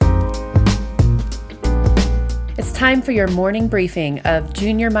time for your morning briefing of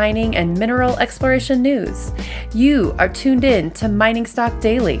junior mining and mineral exploration news. You are tuned in to Mining Stock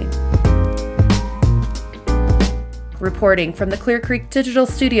Daily. Reporting from the Clear Creek Digital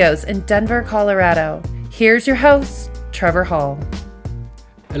Studios in Denver, Colorado, here's your host, Trevor Hall.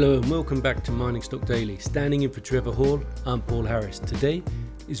 Hello and welcome back to Mining Stock Daily. Standing in for Trevor Hall, I'm Paul Harris. Today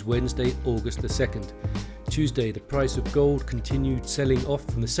is Wednesday, August the 2nd. Tuesday, the price of gold continued selling off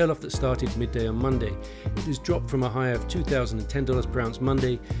from the sell-off that started midday on Monday. It has dropped from a high of $2,010 per ounce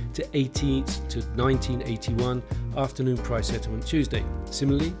Monday to $1981 afternoon price settlement Tuesday.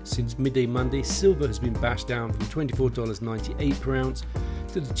 Similarly, since midday Monday, silver has been bashed down from $24.98 per ounce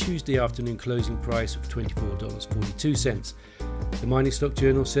to the Tuesday afternoon closing price of $24.42. The Mining Stock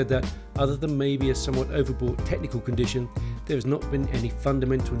Journal said that, other than maybe a somewhat overbought technical condition, there has not been any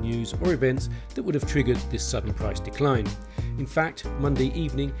fundamental news or events that would have triggered this sudden price decline. In fact, Monday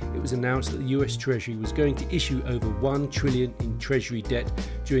evening it was announced that the US Treasury was going to issue over $1 trillion in Treasury debt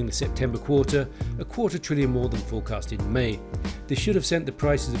during the September quarter, a $250 billion more than forecast in May. This should have sent the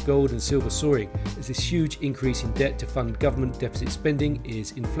prices of gold and silver soaring, as this huge increase in debt to fund government deficit spending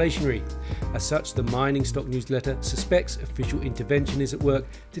is inflationary. As such, the Mining Stock newsletter suspects official intervention is at work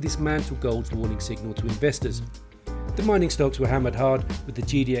to dismantle gold's warning signal to investors. The mining stocks were hammered hard, with the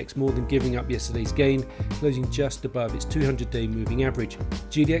GDX more than giving up yesterday's gain, closing just above its 200-day moving average.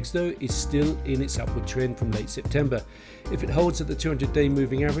 GDX, though, is still in its upward trend from late September. If it holds at the 200-day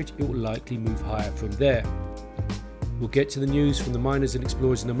moving average, it will likely move higher from there. We'll get to the news from the miners and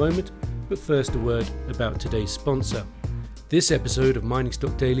explorers in a moment, but first a word about today's sponsor. This episode of Mining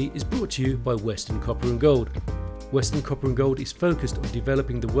Stock Daily is brought to you by Western Copper and Gold. Western Copper and Gold is focused on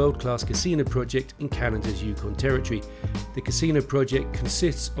developing the world-class casino project in Canada's Yukon Territory. The casino project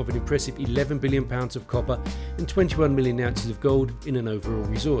consists of an impressive 11 billion pounds of copper and 21 million ounces of gold in an overall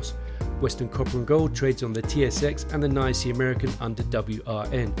resource. Western Copper and Gold trades on the TSX and the NYSE American under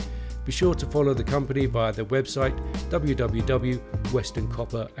WRN. Be sure to follow the company via their website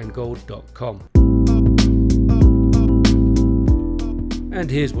www.westerncopperandgold.com. And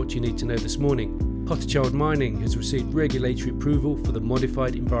here's what you need to know this morning. Hochschild Mining has received regulatory approval for the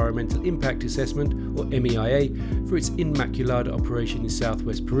Modified Environmental Impact Assessment, or MEIA, for its Inmaculada operation in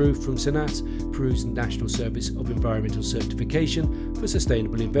southwest Peru from SENAS, Peru's National Service of Environmental Certification for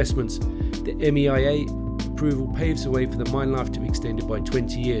Sustainable Investments. The MEIA approval paves the way for the mine life to be extended by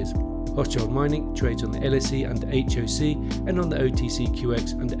 20 years. Hochschild Mining trades on the LSE under HOC and on the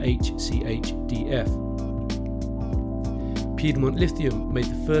OTCQX under HCHDF. Piedmont Lithium made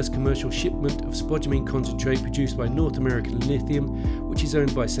the first commercial shipment of spodumene concentrate produced by North American Lithium, which is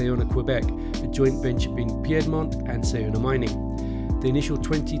owned by Sayona Quebec, a joint venture between Piedmont and Sayona Mining. The initial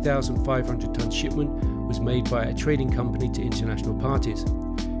 20,500 tonne shipment was made by a trading company to international parties.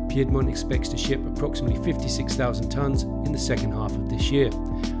 Piedmont expects to ship approximately 56,000 tonnes in the second half of this year,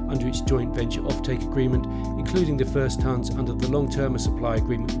 under its joint venture offtake agreement, including the first tonnes under the long-term supply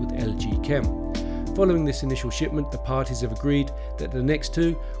agreement with LG Chem. Following this initial shipment, the parties have agreed that the next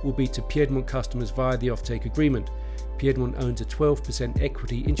two will be to Piedmont customers via the offtake agreement. Piedmont owns a 12%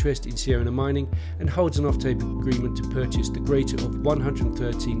 equity interest in Sayona Mining and holds an offtake agreement to purchase the greater of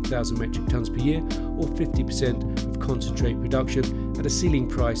 113,000 metric tonnes per year, or 50% of concentrate production, at a ceiling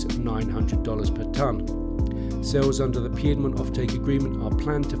price of $900 per tonne. Sales under the Piedmont offtake agreement are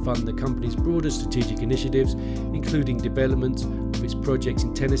planned to fund the company's broader strategic initiatives, including development of its projects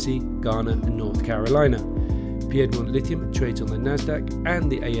in Tennessee, Ghana and North Carolina. Piedmont Lithium trades on the Nasdaq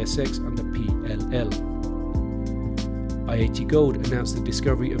and the ASX under PLL. IAMGOLD announced the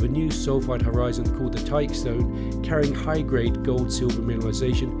discovery of a new sulphide horizon called the Tyche Zone, carrying high-grade gold-silver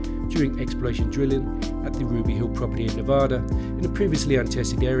mineralization during exploration drilling at the Ruby Hill property in Nevada, in a previously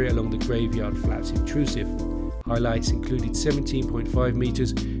untested area along the Graveyard Flats Intrusive. Highlights included 17.5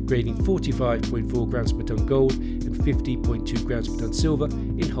 metres, grading 45.4 grams per tonne gold and 50.2 grams per tonne silver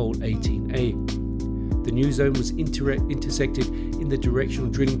in hole 18A. The new zone was intersected in the directional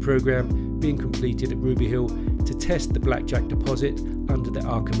drilling program being completed at Ruby Hill to test the Blackjack deposit under the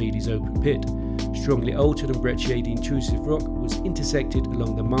Archimedes open pit. Strongly altered and brecciated intrusive rock was intersected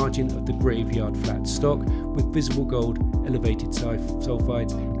along the margin of the Graveyard Flat stock with visible gold, elevated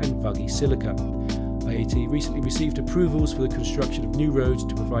sulphides and vuggy silica. IAT recently received approvals for the construction of new roads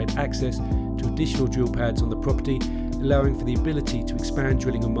to provide access to additional drill pads on the property, allowing for the ability to expand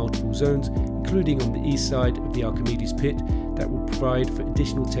drilling on multiple zones, including on the east side of the Archimedes pit, that will provide for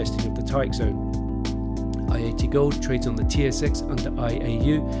additional testing of the Tyche Zone. IAMGOLD trades on the TSX under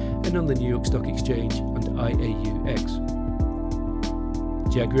IAU and on the New York Stock Exchange under IAUX.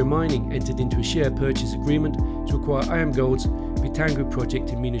 Jaguar Mining entered into a share purchase agreement to acquire IAMGOLD's Pitangui project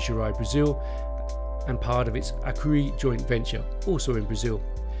in Minas Gerais, Brazil, and part of its Acurui joint venture, also in Brazil.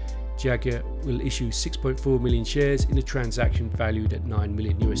 Jaguar will issue 6.4 million shares in a transaction valued at $9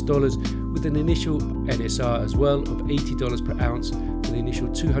 million with an initial NSR as well of $80 per ounce for the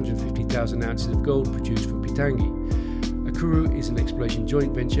initial 250,000 ounces of gold produced from Pitangui. Acurui is an exploration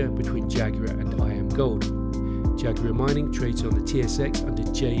joint venture between Jaguar and IAMGOLD. Jaguar Mining trades on the TSX under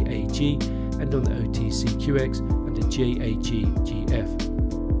JAG and on the OTCQX under JAGGF.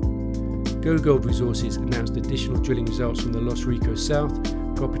 GoGold Resources announced additional drilling results from the Los Ricos South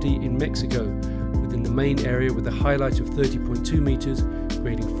property in Mexico within the main area with a highlight of 30.2 meters,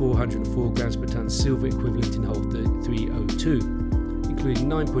 grading 404 grams per ton silver equivalent in hole 302, including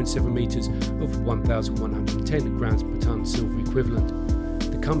 9.7 meters of 1,110 grams per ton silver equivalent.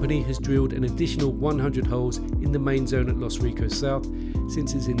 The company has drilled an additional 100 holes in the main zone at Los Ricos South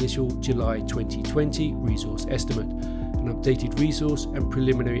since its initial July 2020 resource estimate. An updated resource and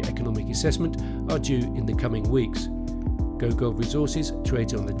preliminary economic assessment are due in the coming weeks. GoGold Resources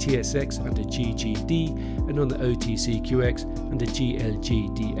trades on the TSX under GGD and on the OTCQX under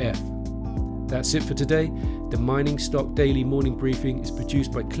GLGDF. That's it for today. The Mining Stock Daily Morning Briefing is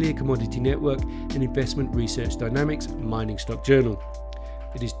produced by Clear Commodity Network and Investment Research Dynamics Mining Stock Journal.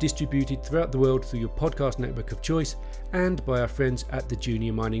 It is distributed throughout the world through your podcast network of choice and by our friends at the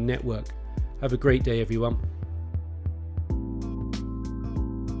Junior Mining Network. Have a great day, everyone.